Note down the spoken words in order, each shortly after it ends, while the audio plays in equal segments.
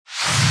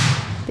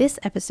This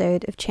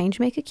episode of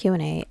Changemaker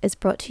Q&A is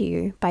brought to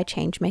you by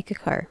Changemaker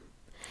Co.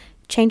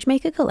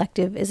 Changemaker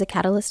Collective is a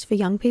catalyst for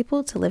young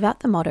people to live out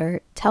the motto,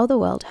 tell the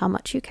world how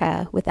much you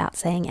care without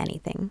saying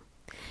anything.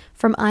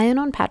 From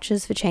iron-on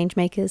patches for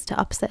changemakers to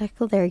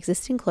upcycle their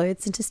existing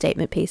clothes into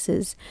statement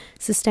pieces,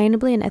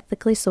 sustainably and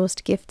ethically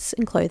sourced gifts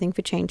and clothing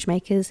for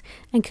changemakers,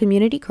 and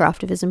community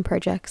craftivism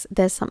projects,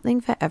 there's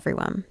something for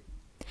everyone.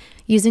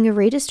 Using a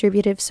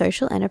redistributive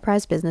social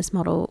enterprise business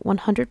model,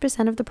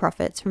 100% of the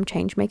profits from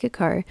Changemaker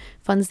Co.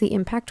 funds the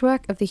impact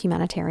work of the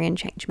Humanitarian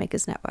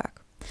Changemakers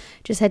Network.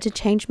 Just head to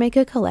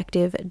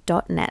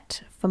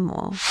changemakercollective.net for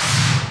more.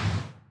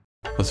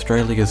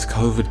 Australia's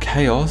COVID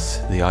chaos,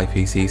 the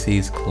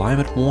IPCC's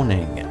climate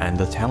warning, and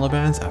the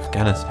Taliban's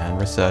Afghanistan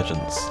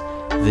resurgence.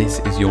 This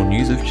is your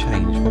News of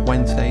Change for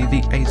Wednesday,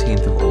 the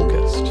 18th of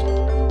August.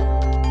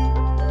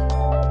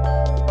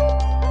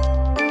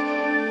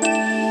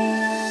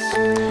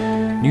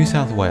 New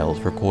South Wales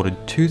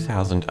recorded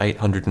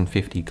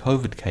 2,850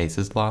 COVID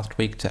cases last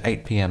week to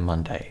 8 p.m.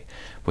 Monday,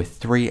 with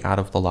 3 out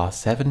of the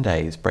last 7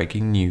 days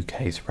breaking new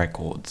case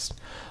records.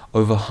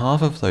 Over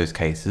half of those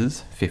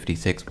cases,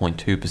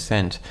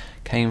 56.2%,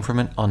 came from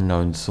an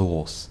unknown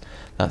source.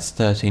 That's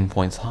 13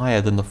 points higher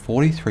than the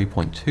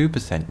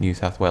 43.2% New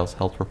South Wales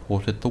Health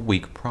reported the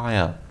week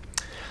prior.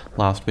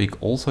 Last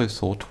week also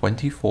saw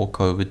 24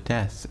 COVID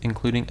deaths,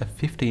 including a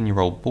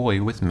 15-year-old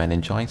boy with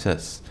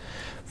meningitis.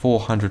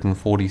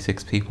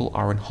 446 people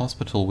are in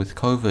hospital with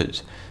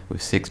COVID,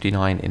 with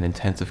 69 in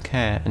intensive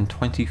care and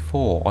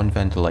 24 on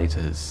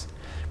ventilators.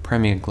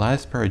 Premier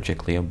Gladys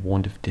Berejiklian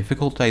warned of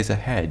difficult days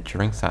ahead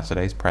during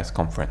Saturday's press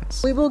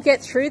conference. We will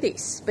get through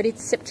this, but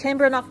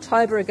September and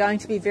October are going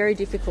to be very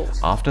difficult.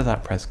 After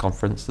that press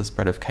conference, the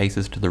spread of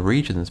cases to the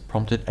regions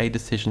prompted a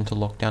decision to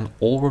lock down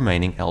all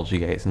remaining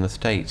LGAs in the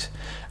state,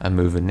 a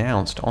move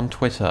announced on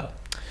Twitter.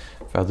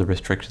 Further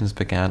restrictions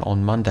began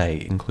on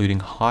Monday, including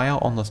higher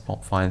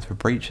on-the-spot fines for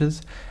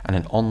breaches and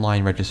an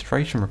online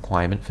registration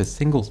requirement for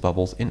singles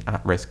bubbles in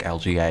at-risk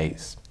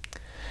LGAs.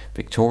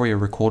 Victoria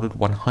recorded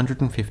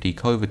 150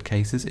 COVID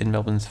cases in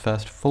Melbourne's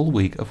first full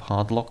week of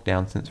hard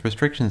lockdown since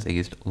restrictions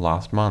eased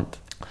last month.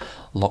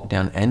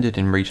 Lockdown ended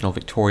in regional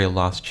Victoria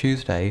last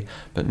Tuesday,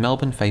 but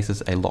Melbourne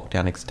faces a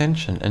lockdown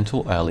extension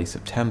until early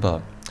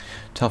September.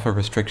 Tougher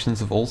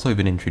restrictions have also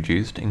been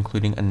introduced,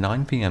 including a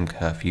 9 p.m.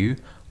 curfew,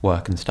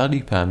 work and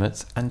study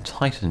permits, and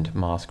tightened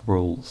mask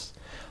rules.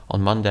 On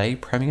Monday,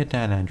 Premier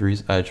Dan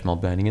Andrews urged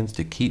Melburnians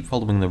to keep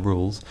following the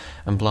rules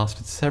and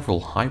blasted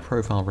several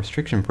high-profile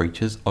restriction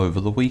breaches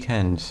over the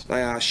weekend.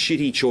 They are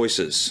shitty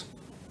choices,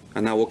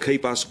 and they will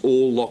keep us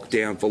all locked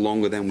down for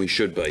longer than we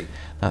should be.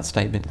 That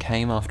statement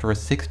came after a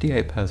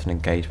 68-person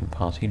engagement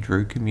party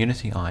drew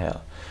community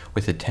ire,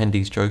 with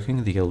attendees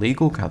joking the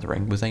illegal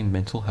gathering was a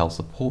mental health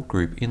support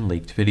group in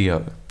leaked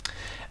video.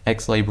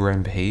 Ex-Labour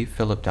MP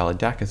Philip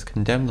Dalidakis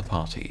condemned the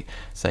party,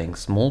 saying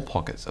small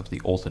pockets of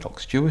the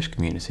Orthodox Jewish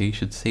community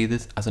should see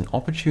this as an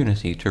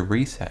opportunity to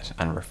reset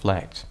and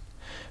reflect.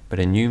 But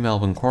a new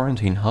Melbourne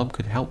quarantine hub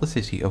could help the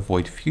city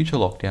avoid future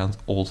lockdowns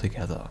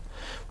altogether,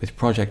 with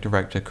Project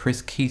Director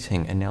Chris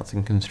Keating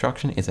announcing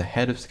construction is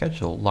ahead of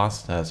schedule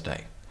last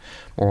Thursday.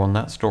 More on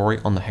that story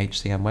on the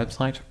HCM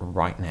website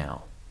right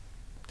now.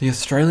 The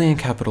Australian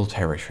Capital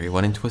Territory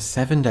went into a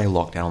 7-day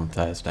lockdown on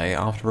Thursday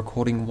after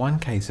recording 1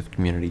 case of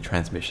community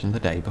transmission the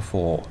day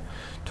before.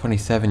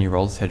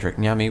 27-year-old Cedric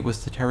Nyami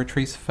was the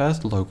Territory's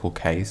first local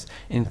case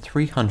in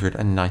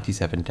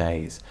 397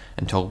 days,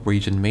 and told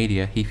region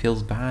media he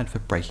feels bad for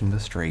breaking the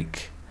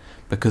streak.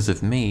 "Because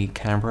of me,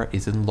 Canberra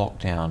is in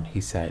lockdown," he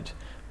said.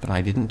 "But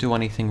I didn't do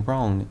anything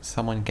wrong,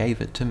 someone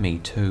gave it to me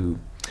too."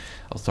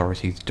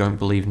 Authorities don't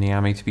believe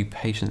Nyami to be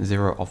patient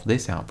zero of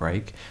this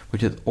outbreak,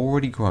 which has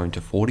already grown to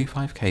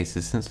 45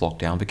 cases since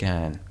lockdown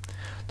began.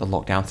 The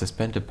lockdown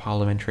suspended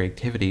parliamentary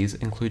activities,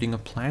 including a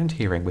planned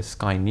hearing with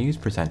Sky News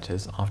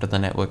presenters after the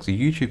network's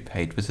YouTube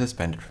page was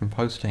suspended from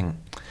posting.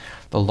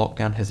 The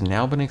lockdown has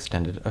now been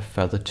extended a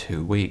further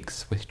 2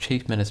 weeks, with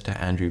Chief Minister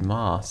Andrew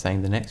Marr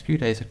saying the next few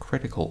days are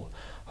critical,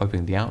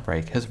 hoping the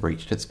outbreak has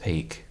reached its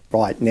peak.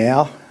 Right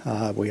now,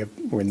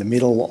 we're in the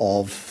middle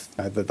of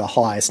the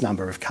highest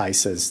number of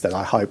cases that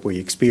I hope we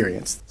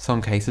experience.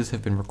 Some cases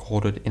have been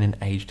recorded in an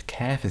aged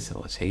care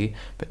facility,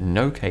 but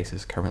no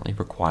cases currently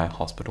require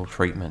hospital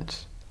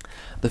treatment.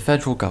 The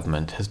federal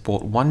government has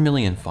bought 1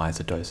 million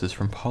Pfizer doses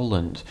from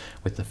Poland,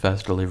 with the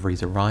first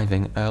deliveries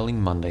arriving early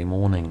Monday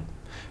morning.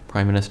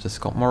 Prime Minister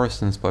Scott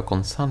Morrison spoke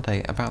on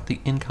Sunday about the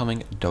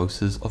incoming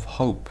doses of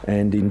hope.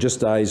 And in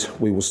just days,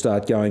 we will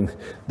start going,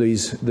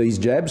 these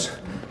jabs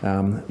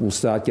will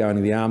start going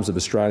in the arms of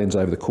Australians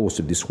over the course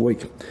of this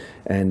week.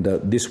 And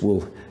this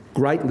will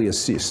greatly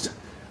assist,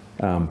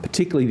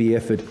 particularly the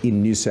effort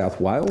in New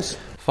South Wales.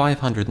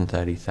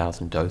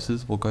 530,000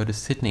 doses will go to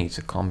Sydney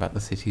to combat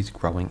the city's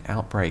growing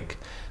outbreak,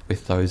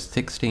 with those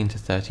 16 to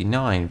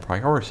 39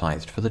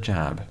 prioritised for the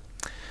jab.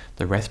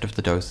 The rest of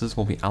the doses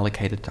will be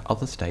allocated to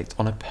other states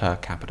on a per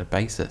capita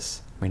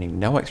basis, meaning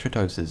no extra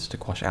doses to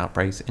quash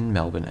outbreaks in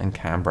Melbourne and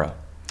Canberra.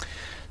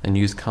 The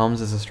news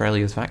comes as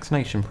Australia's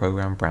vaccination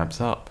program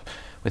ramps up,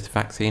 with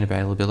vaccine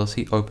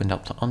availability opened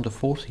up to under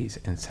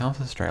 40s in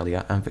South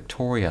Australia and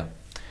Victoria.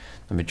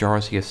 The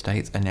majority of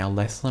states are now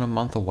less than a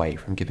month away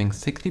from giving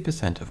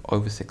 60% of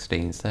over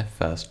 16s their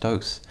first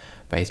dose,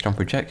 based on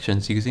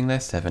projections using their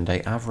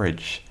 7-day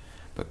average.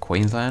 But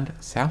Queensland,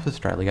 South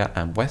Australia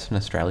and Western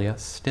Australia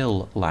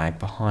still lag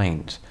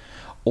behind.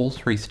 All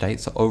 3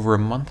 states are over a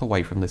month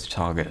away from this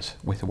target,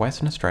 with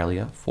Western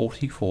Australia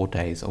 44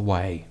 days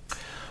away.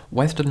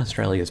 Western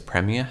Australia's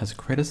Premier has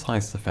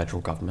criticised the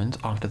federal government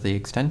after the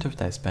extent of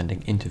their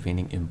spending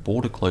intervening in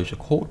border closure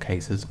court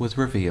cases was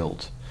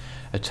revealed.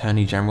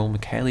 Attorney General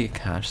Michaelia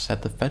Cash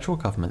said the federal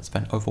government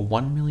spent over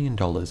 $1 million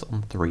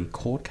on 3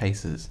 court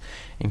cases,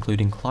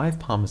 including Clive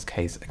Palmer's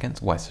case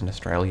against Western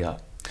Australia.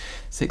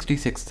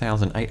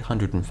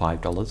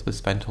 $66,805 was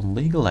spent on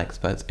legal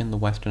experts in the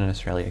Western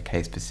Australia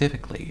case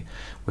specifically,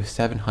 with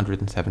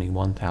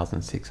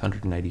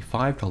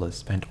 $771,685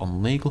 spent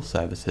on legal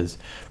services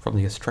from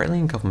the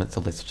Australian government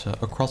solicitor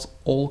across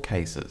all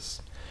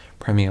cases.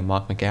 Premier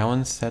Mark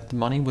McGowan said the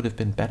money would have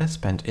been better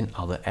spent in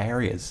other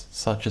areas,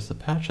 such as the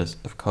purchase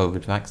of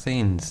COVID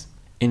vaccines.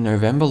 In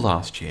November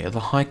last year, the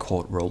High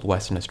Court ruled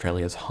Western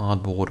Australia's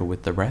hard border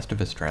with the rest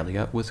of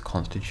Australia was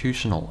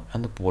constitutional,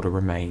 and the border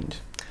remained.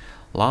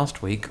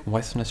 Last week,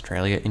 Western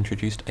Australia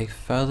introduced a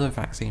further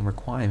vaccine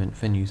requirement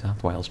for New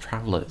South Wales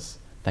travellers.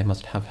 They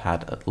must have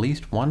had at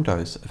least 1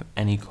 dose of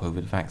any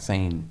COVID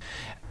vaccine.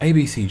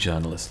 ABC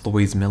journalist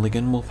Louise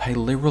Milligan will pay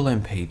Liberal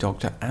MP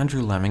Dr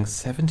Andrew Laming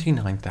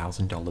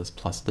 $79,000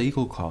 plus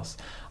legal costs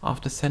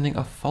after sending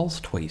a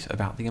false tweet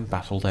about the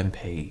embattled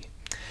MP.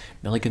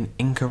 Milligan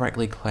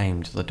incorrectly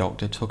claimed the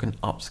doctor took an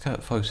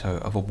upskirt photo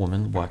of a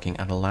woman working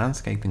at a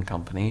landscaping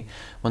company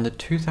when the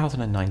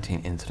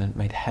 2019 incident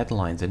made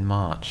headlines in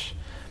March.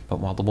 But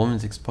while the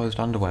woman's exposed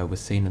underwear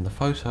was seen in the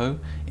photo,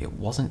 it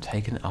wasn't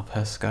taken up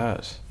her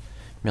skirt.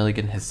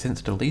 Milligan has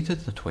since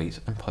deleted the tweet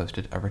and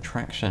posted a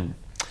retraction.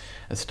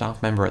 A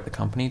staff member at the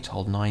company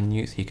told 9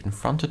 News he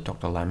confronted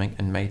Dr Laming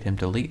and made him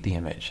delete the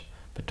image,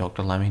 but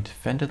Dr Laming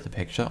defended the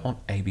picture on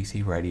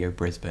ABC Radio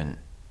Brisbane.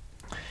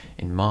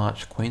 In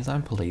March,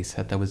 Queensland Police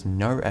said there was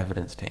no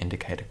evidence to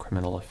indicate a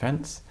criminal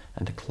offence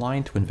and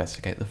declined to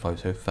investigate the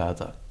photo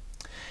further.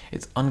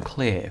 It's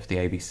unclear if the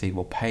ABC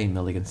will pay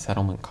Milligan's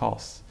settlement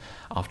costs,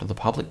 after the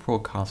public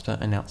broadcaster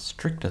announced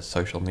stricter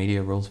social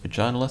media rules for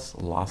journalists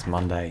last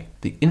Monday.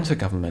 The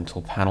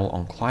Intergovernmental Panel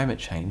on Climate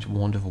Change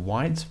warned of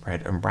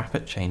widespread and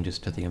rapid changes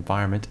to the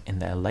environment in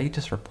their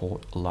latest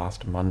report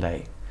last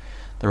Monday.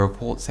 The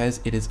report says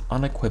it is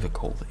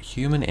unequivocal that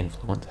human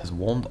influence has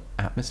warmed the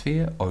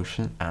atmosphere,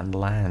 ocean and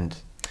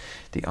land.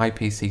 The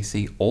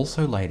IPCC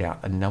also laid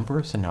out a number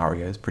of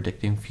scenarios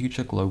predicting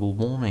future global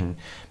warming,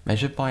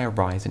 measured by a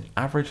rise in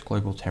average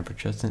global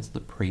temperature since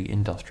the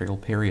pre-industrial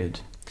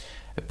period.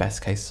 A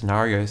best-case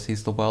scenario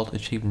sees the world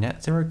achieve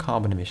net zero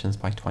carbon emissions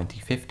by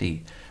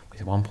 2050,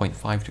 with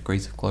 1.5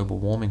 degrees of global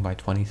warming by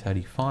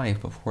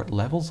 2035 before it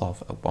levels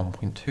off at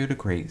 1.2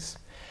 degrees.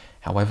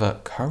 However,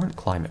 current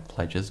climate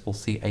pledges will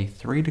see a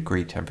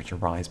 3-degree temperature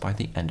rise by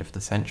the end of the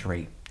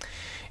century.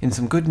 In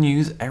some good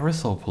news,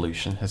 aerosol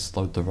pollution has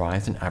slowed the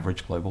rise in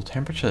average global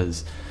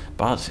temperatures,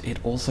 but it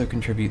also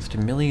contributes to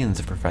millions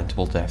of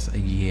preventable deaths a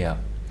year.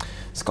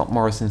 Scott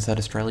Morrison said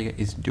Australia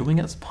is doing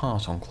its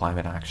part on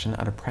climate action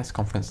at a press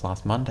conference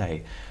last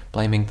Monday,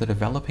 blaming the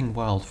developing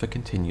world for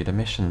continued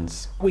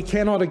emissions. We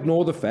cannot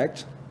ignore the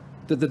fact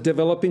that the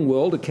developing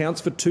world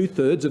accounts for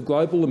 2/3 of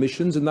global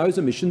emissions, and those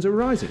emissions are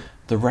rising.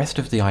 The rest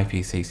of the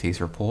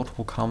IPCC's report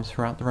will come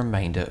throughout the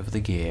remainder of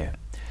the year.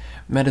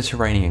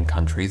 Mediterranean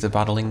countries are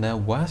battling their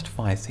worst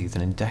fire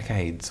season in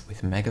decades,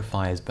 with mega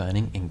fires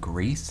burning in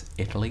Greece,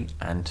 Italy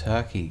and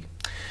Turkey.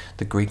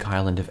 The Greek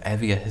island of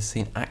Evia has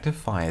seen active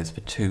fires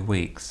for 2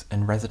 weeks,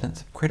 and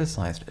residents have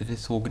criticised a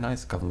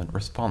disorganised government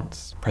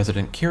response.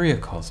 President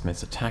Kyriakos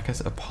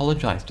Mitsotakis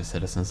apologised to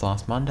citizens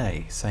last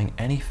Monday, saying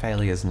any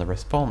failures in the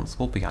response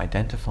will be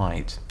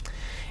identified.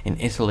 In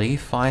Italy,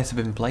 fires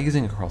have been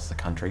blazing across the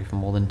country for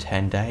more than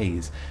 10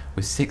 days,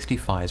 with 60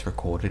 fires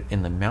recorded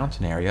in the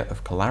mountain area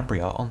of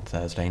Calabria on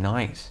Thursday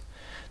night.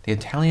 The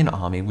Italian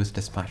army was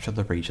dispatched to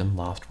the region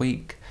last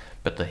week,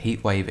 but the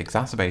heat wave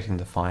exacerbating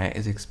the fire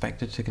is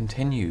expected to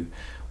continue,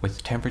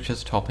 with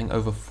temperatures topping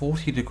over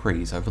 40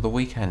 degrees over the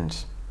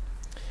weekend.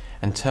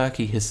 And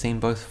Turkey has seen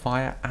both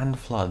fire and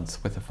floods,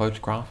 with a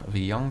photograph of a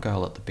young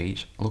girl at the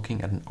beach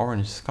looking at an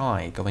orange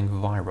sky going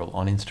viral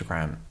on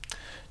Instagram.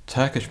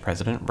 Turkish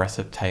President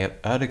Recep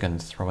Tayyip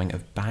Erdogan's throwing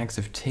of bags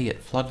of tea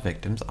at flood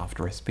victims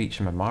after a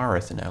speech in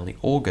Marmaris in early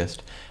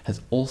August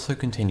has also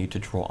continued to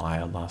draw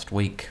ire last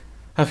week.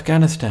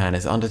 Afghanistan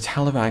is under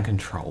Taliban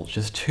control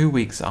just 2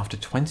 weeks after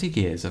 20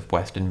 years of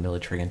Western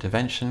military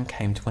intervention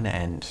came to an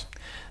end.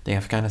 The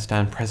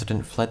Afghanistan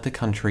president fled the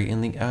country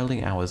in the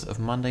early hours of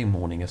Monday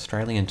morning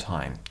Australian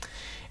time.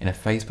 In a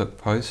Facebook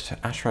post,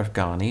 Ashraf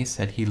Ghani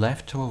said he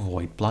left to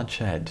avoid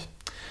bloodshed.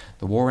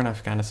 The war in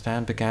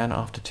Afghanistan began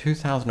after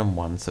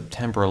 2001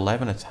 September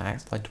 11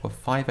 attacks led to a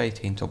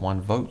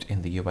 518-1 vote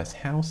in the US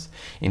House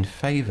in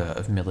favour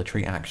of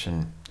military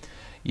action.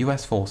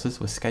 US forces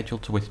were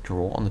scheduled to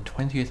withdraw on the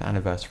 20th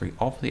anniversary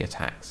of the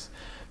attacks,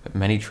 but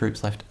many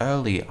troops left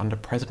early under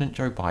President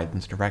Joe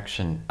Biden's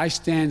direction. I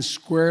stand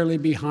squarely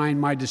behind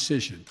my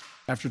decision.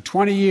 After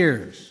 20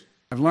 years,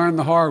 I've learned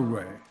the hard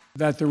way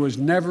that there was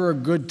never a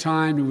good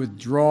time to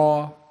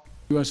withdraw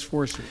U.S.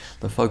 forces.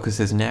 The focus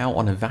is now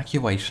on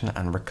evacuation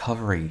and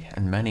recovery,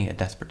 and many are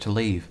desperate to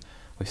leave,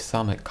 with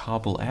some at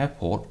Kabul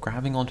airport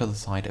grabbing onto the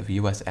side of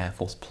US Air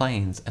Force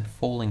planes and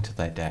falling to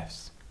their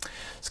deaths.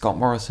 Scott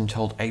Morrison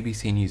told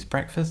ABC News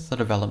Breakfast the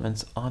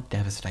developments are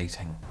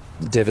devastating.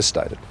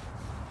 Devastated.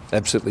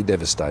 Absolutely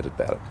devastated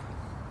about it.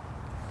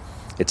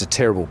 It's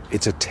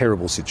a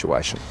terrible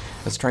situation.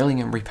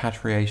 Australian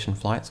repatriation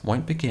flights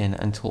won't begin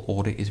until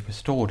order is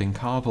restored in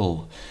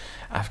Kabul.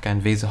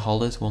 Afghan visa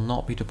holders will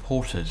not be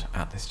deported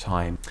at this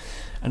time.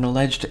 An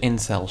alleged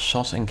incel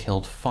shot and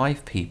killed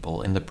 5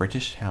 people in the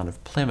British town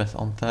of Plymouth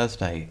on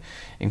Thursday,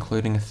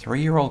 including a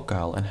 3-year-old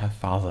girl and her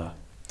father.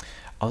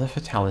 Other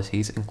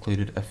fatalities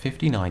included a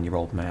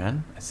 59-year-old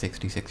man, a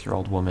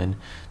 66-year-old woman,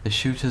 the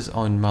shooter's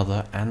own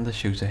mother and the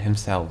shooter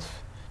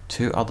himself.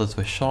 2 others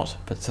were shot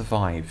but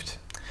survived.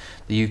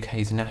 The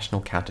UK's National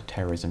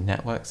Counter-Terrorism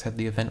Network said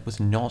the event was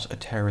not a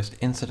terrorist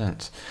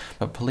incident,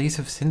 but police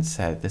have since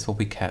said this will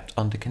be kept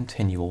under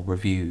continual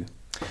review.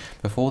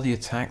 Before the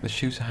attack, the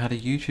shooter had a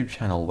YouTube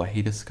channel where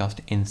he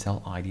discussed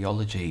incel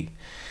ideology.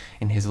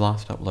 In his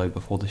last upload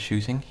before the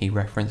shooting, he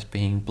referenced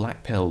being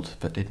blackpilled,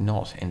 but did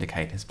not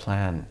indicate his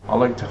plan. I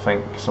like to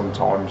think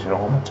sometimes,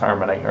 I'm a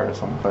Terminator or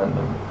something,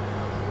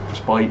 and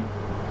despite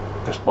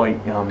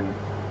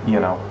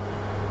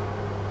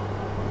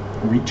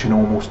reaching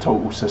almost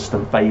total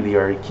system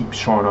failure, he keeps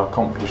trying to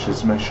accomplish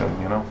his mission,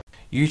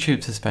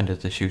 YouTube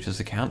suspended the shooter's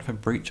account for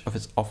breach of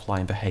its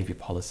offline behaviour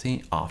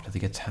policy after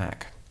the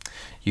attack.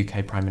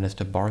 UK Prime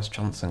Minister Boris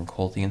Johnson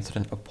called the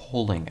incident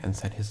appalling and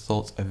said his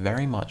thoughts are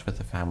very much with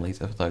the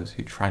families of those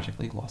who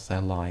tragically lost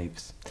their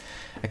lives.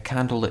 A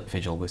candlelit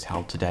vigil was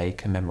held today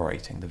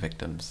commemorating the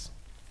victims.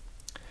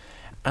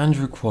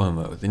 Andrew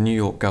Cuomo, the New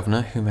York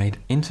governor who made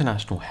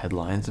international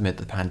headlines amid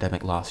the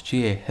pandemic last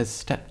year, has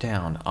stepped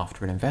down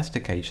after an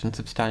investigation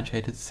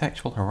substantiated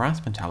sexual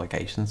harassment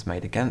allegations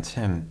made against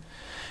him.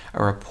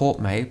 A report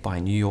made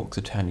by New York's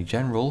Attorney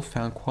General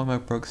found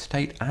Cuomo broke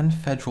state and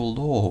federal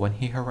law when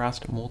he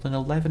harassed more than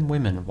 11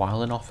 women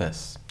while in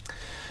office.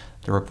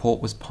 The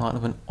report was part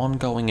of an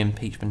ongoing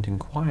impeachment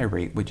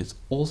inquiry, which is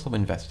also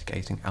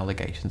investigating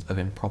allegations of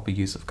improper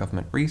use of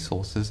government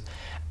resources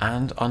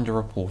and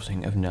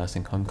underreporting of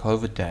nursing home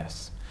COVID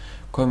deaths.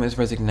 Cuomo's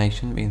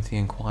resignation means the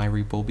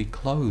inquiry will be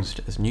closed,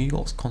 as New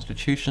York's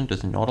constitution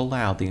does not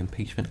allow the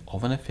impeachment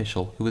of an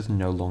official who is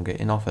no longer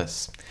in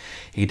office.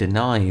 He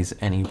denies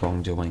any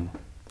wrongdoing.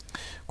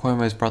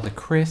 Cuomo's brother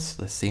Chris,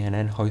 the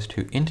CNN host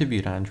who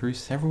interviewed Andrew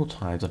several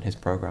times on his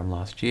program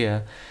last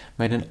year,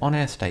 made an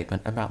on-air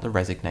statement about the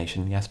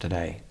resignation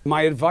yesterday.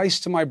 My advice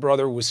to my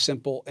brother was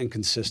simple and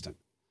consistent.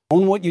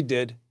 Own what you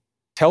did,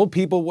 tell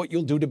people what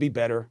you'll do to be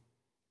better,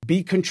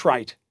 be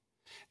contrite,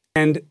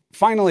 and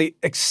finally,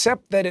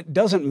 accept that it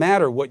doesn't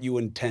matter what you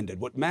intended.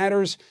 What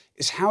matters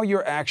is how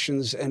your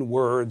actions and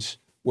words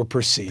were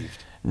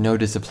perceived. No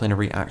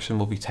disciplinary action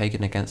will be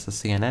taken against the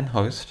CNN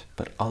host,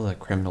 but other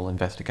criminal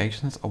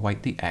investigations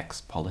await the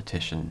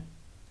ex-politician.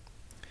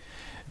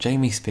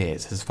 Jamie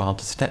Spears has filed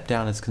to step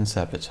down as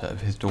conservator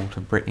of his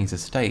daughter Britney's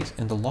estate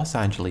in the Los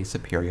Angeles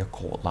Superior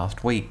Court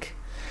last week.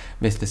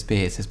 Mr.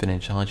 Spears has been in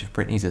charge of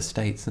Britney's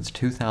estate since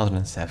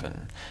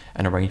 2007,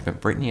 an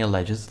arrangement Britney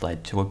alleges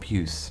led to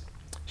abuse.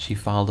 She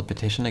filed a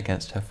petition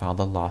against her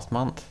father last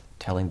month,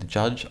 telling the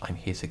judge, "I'm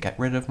here to get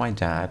rid of my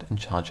dad and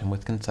charge him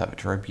with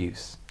conservator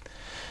abuse."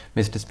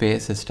 Mr.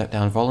 Spears has stepped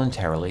down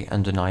voluntarily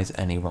and denies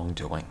any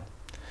wrongdoing.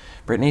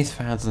 Britney's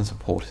fans and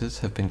supporters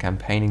have been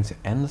campaigning to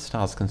end the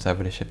star's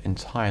conservatorship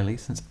entirely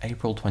since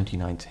April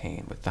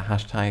 2019 with the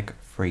hashtag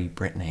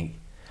 #FreeBritney.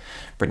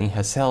 Britney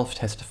herself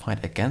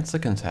testified against the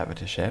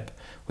conservatorship,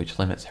 which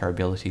limits her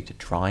ability to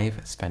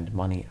drive, spend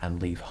money and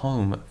leave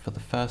home, for the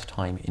first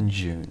time in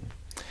June.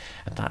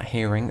 At that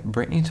hearing,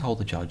 Britney told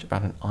the judge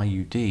about an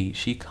IUD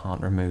she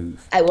can't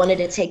remove. I wanted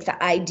to take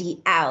the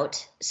ID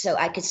out so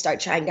I could start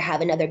trying to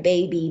have another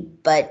baby,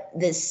 but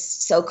this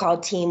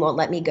so-called team won't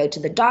let me go to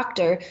the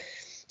doctor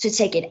to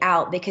take it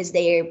out because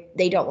they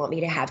don't want me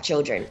to have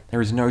children.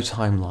 There is no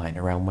timeline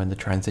around when the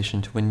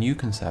transition to a new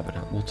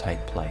conservator will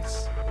take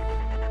place.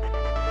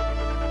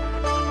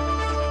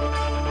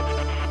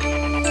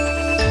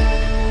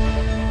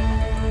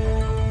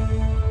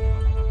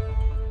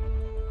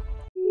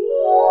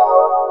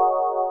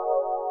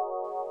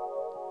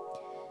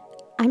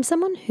 I'm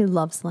someone who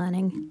loves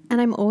learning, and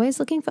I'm always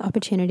looking for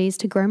opportunities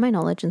to grow my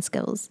knowledge and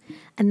skills,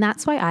 and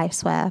that's why I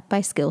swear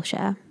by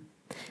Skillshare.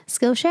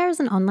 Skillshare is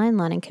an online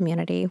learning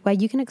community where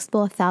you can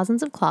explore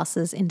thousands of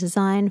classes in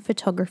design,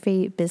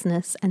 photography,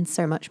 business, and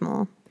so much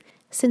more.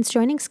 Since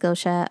joining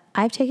Skillshare,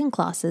 I've taken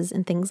classes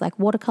in things like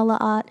watercolor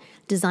art,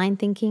 design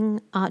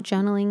thinking, art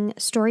journaling,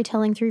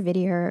 storytelling through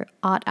video,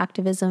 art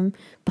activism,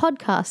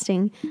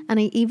 podcasting, and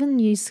I even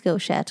use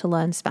Skillshare to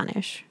learn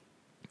Spanish.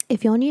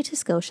 If you're new to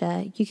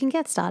Skillshare, you can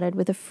get started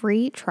with a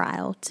free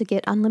trial to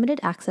get unlimited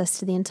access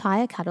to the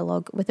entire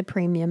catalogue with a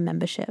premium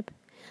membership.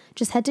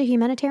 Just head to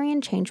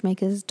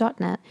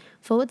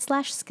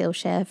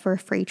humanitarianchangemakers.net/Skillshare for a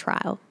free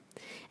trial.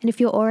 And if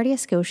you're already a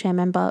Skillshare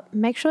member,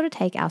 make sure to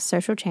take our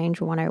Social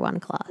Change 101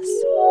 class.